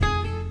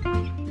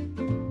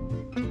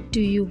Do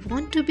you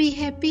want to be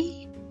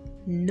happy?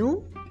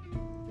 No?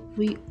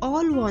 We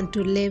all want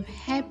to live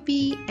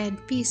happy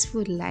and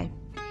peaceful life.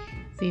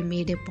 We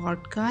made a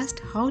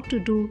podcast how to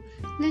do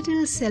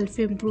little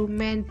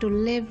self-improvement to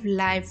live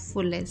life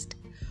fullest.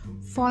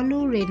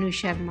 Follow Renu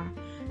Sharma.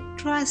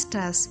 Trust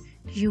us,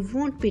 you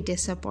won't be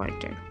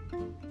disappointed.